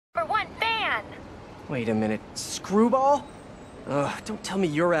Wait a minute, Screwball? Ugh, don't tell me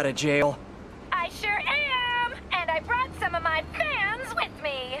you're out of jail. I sure am! And I brought some of my fans with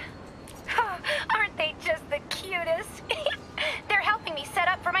me. Aren't they just the cutest? They're helping me set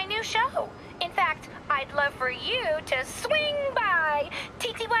up for my new show. In fact, I'd love for you to swing by.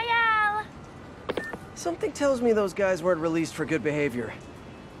 TTYL! Something tells me those guys weren't released for good behavior.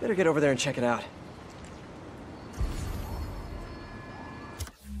 Better get over there and check it out.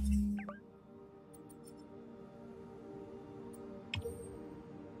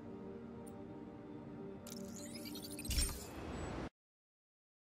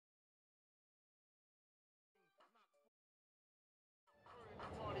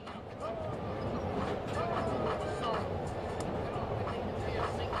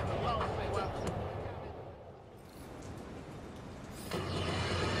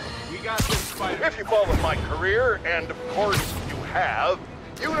 If you follow my career, and of course you have,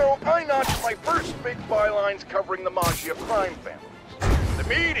 you know I notched my first big bylines covering the Maggia crime families. The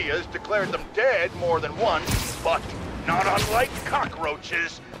media's declared them dead more than once, but not unlike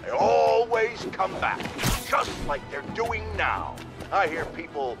cockroaches, they always come back, just like they're doing now. I hear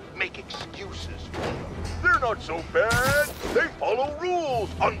people make excuses for them. They're not so bad. They follow rules,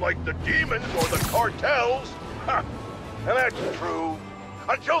 unlike the demons or the cartels. Ha! And that's true.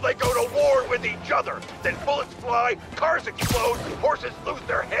 Until they go to war with each other. Then bullets fly, cars explode, horses lose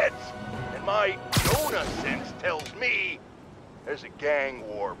their heads. And my Jonah sense tells me there's a gang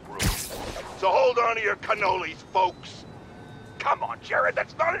war brewing. So hold on to your cannolis, folks. Come on, Jared,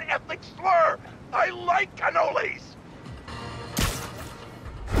 that's not an ethnic slur. I like cannolis.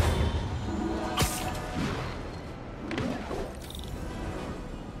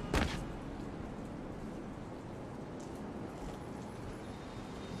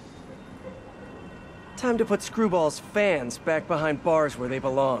 Time to put Screwball's fans back behind bars where they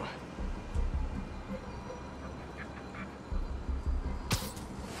belong.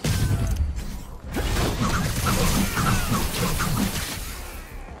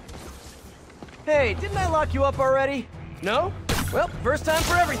 Hey, didn't I lock you up already? No? Well, first time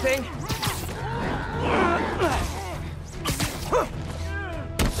for everything.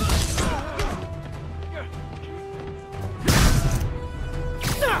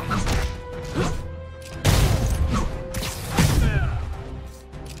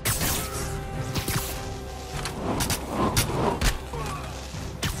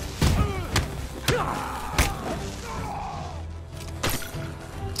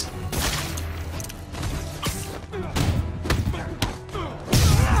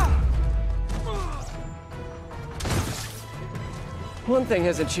 One thing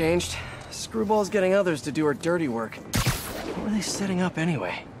hasn't changed. Screwball's getting others to do her dirty work. What were they setting up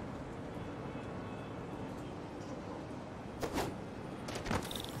anyway?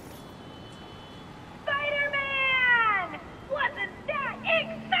 Spider-Man! Wasn't that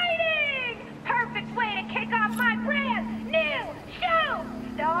exciting? Perfect way to kick off my brand new show,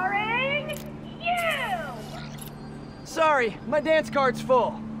 starring you! Sorry, my dance card's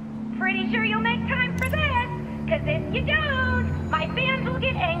full. Pretty sure you'll make time for this, because if you don't, my fans will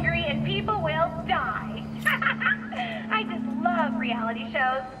get angry and people will die. I just love reality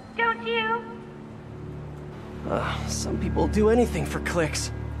shows, don't you? Some people do anything for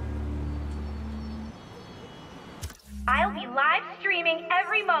clicks. I'll be live streaming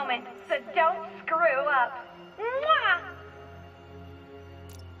every moment, so don't screw up. Mwah!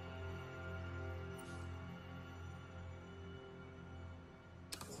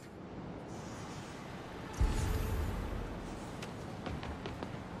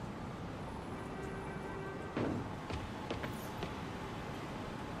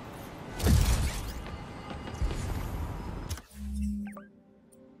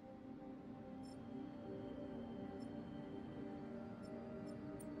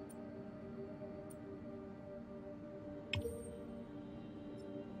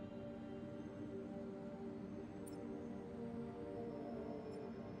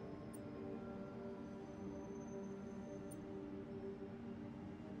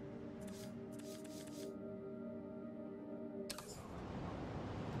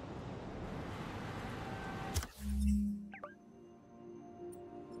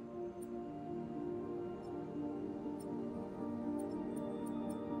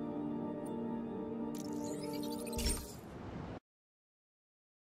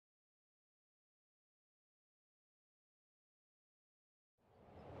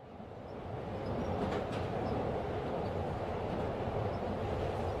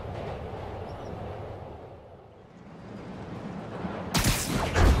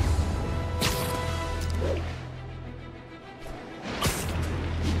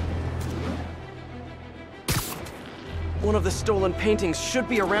 One of the stolen paintings should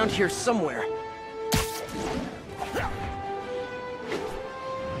be around here somewhere.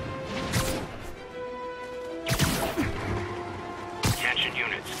 Attention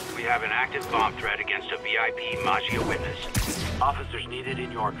units. We have an active bomb threat against a VIP Maggia witness. Officers needed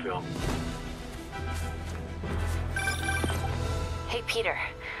in Yorkville. Hey, Peter.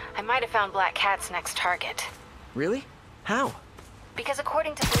 I might have found Black Cat's next target. Really? How? Because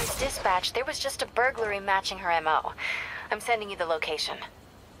according to police dispatch, there was just a burglary matching her MO. I'm sending you the location.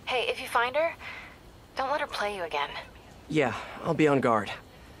 Hey, if you find her, don't let her play you again. Yeah, I'll be on guard.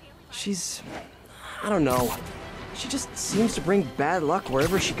 She's... I don't know. She just seems to bring bad luck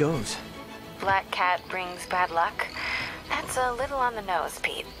wherever she goes. Black Cat brings bad luck? That's a little on the nose,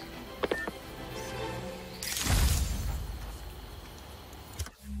 Pete.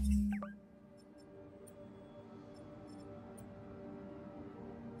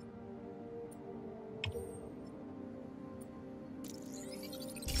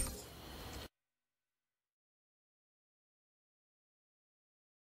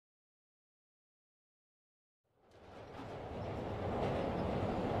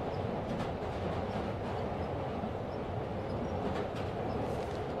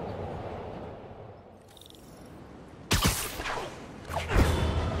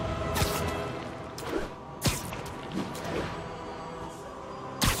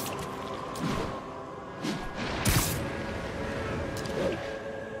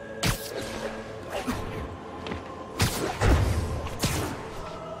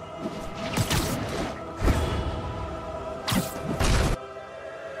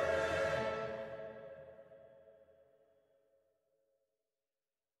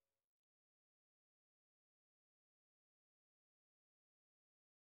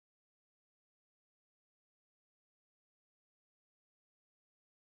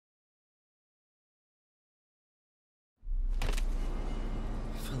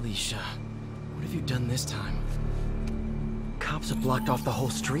 Felicia, what have you done this time? Cops have blocked off the whole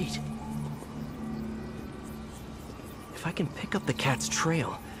street. If I can pick up the cat's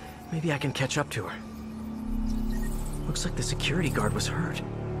trail, maybe I can catch up to her. Looks like the security guard was hurt.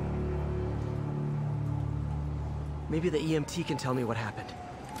 Maybe the EMT can tell me what happened.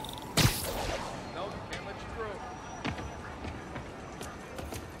 No, can't let you through.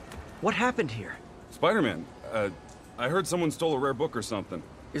 What happened here? Spider-Man, I heard someone stole a rare book or something.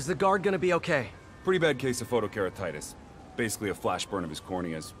 Is the guard gonna be okay? Pretty bad case of photokeratitis. Basically a flash burn of his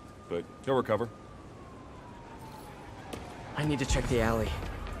corneas, but he'll recover. I need to check the alley.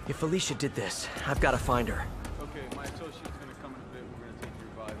 If Felicia did this, I've got to find her. Okay, my associate's gonna come in a bit. We're gonna take your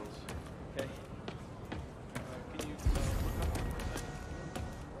vitals. Okay? Can you look up for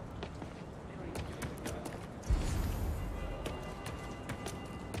a second?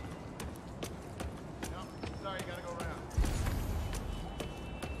 No, sorry, you gotta go around.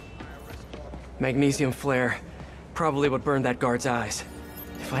 Magnesium flare. Probably what burned that guard's eyes.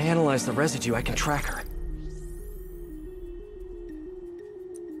 If I analyze the residue, I can track her.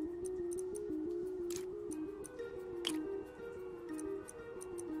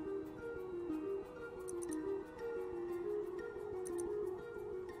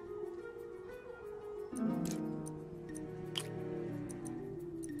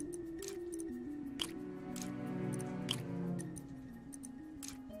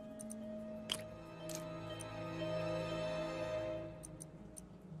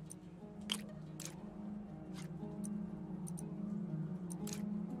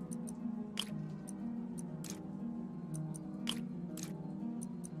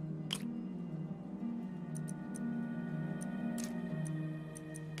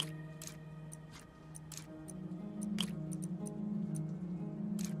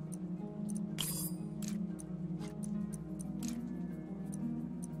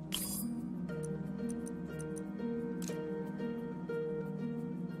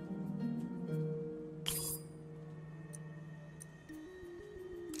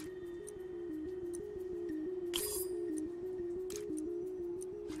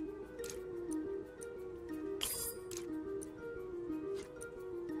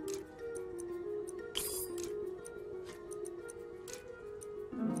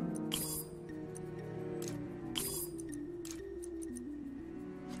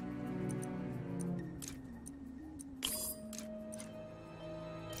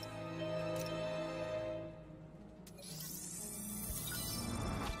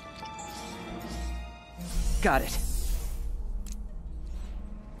 Got it.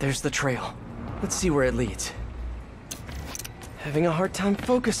 There's the trail. Let's see where it leads. Having a hard time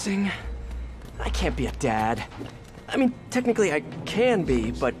focusing. I can't be a dad. I mean, technically I can be,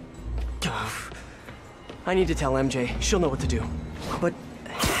 but... I need to tell MJ. She'll know what to do. But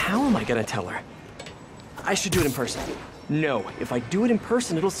how am I gonna tell her? I should do it in person. No, if I do it in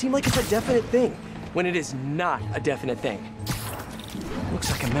person, it'll seem like it's a definite thing, when it is not a definite thing.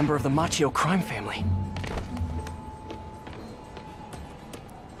 Looks like a member of the Machio crime family.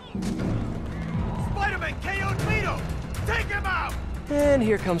 Spider-Man KO'd Vito! Take him out! And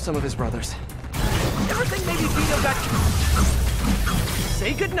here come some of his brothers. Everything maybe Vito got...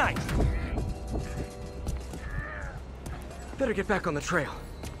 Say goodnight! Better get back on the trail.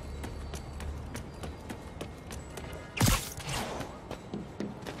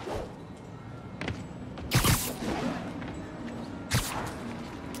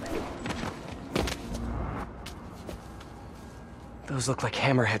 Those look like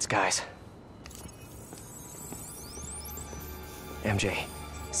Hammerhead's guys. MJ,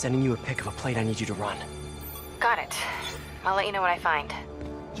 sending you a pic of a plate I need you to run. Got it. I'll let you know what I find.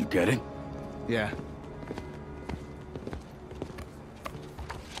 You get it? Yeah.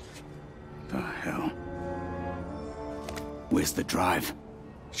 The hell? Where's the drive?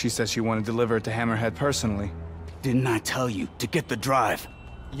 She said she wanted to deliver it to Hammerhead personally. Didn't I tell you to get the drive?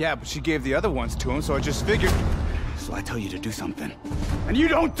 Yeah, but she gave the other ones to him, so I just figured... So I tell you to do something, and you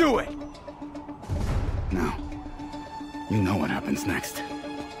don't do it! Now, you know what happens next.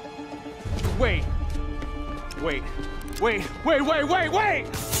 Wait! Wait! Wait! Wait! Wait! Wait!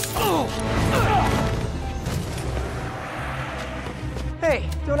 Wait! Hey,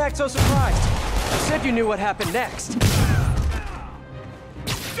 don't act so surprised. You said you knew what happened next.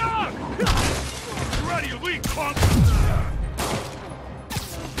 Dog! You're ready, you weak punk!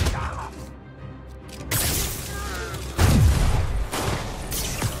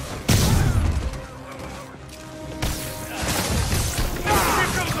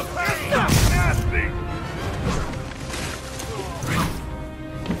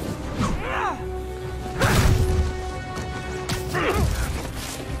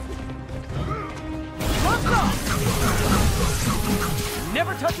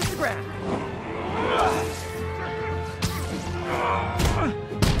 Never touches the ground.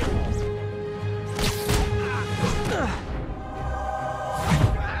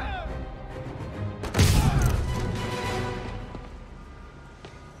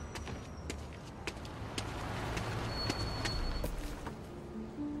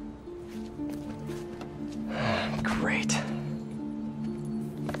 Great.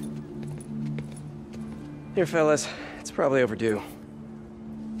 Here, fellas. It's probably overdue.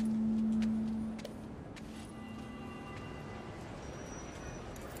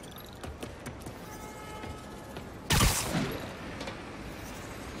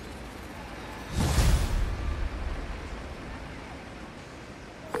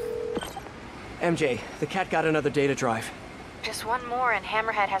 MJ, the cat got another data drive. Just one more and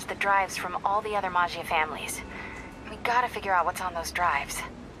Hammerhead has the drives from all the other Maggia families. We gotta figure out what's on those drives.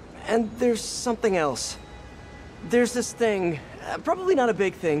 And there's something else. There's this thing, probably not a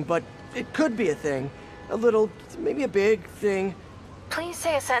big thing, but it could be a thing. A little, maybe a big thing. Please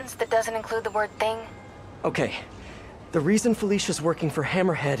say a sentence that doesn't include the word thing. Okay. The reason Felicia's working for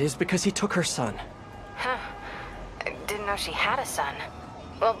Hammerhead is because he took her son. Huh. I didn't know she had a son.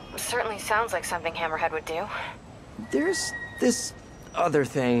 Well, certainly sounds like something Hammerhead would do. There's this other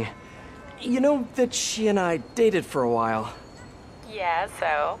thing. You know that she and I dated for a while. Yeah,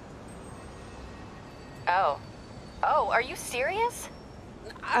 so? Oh. Oh, are you serious?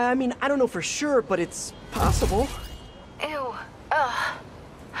 I mean, I don't know for sure, but it's possible. Ew. Ugh.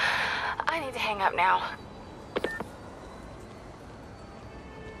 I need to hang up now.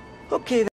 Okay,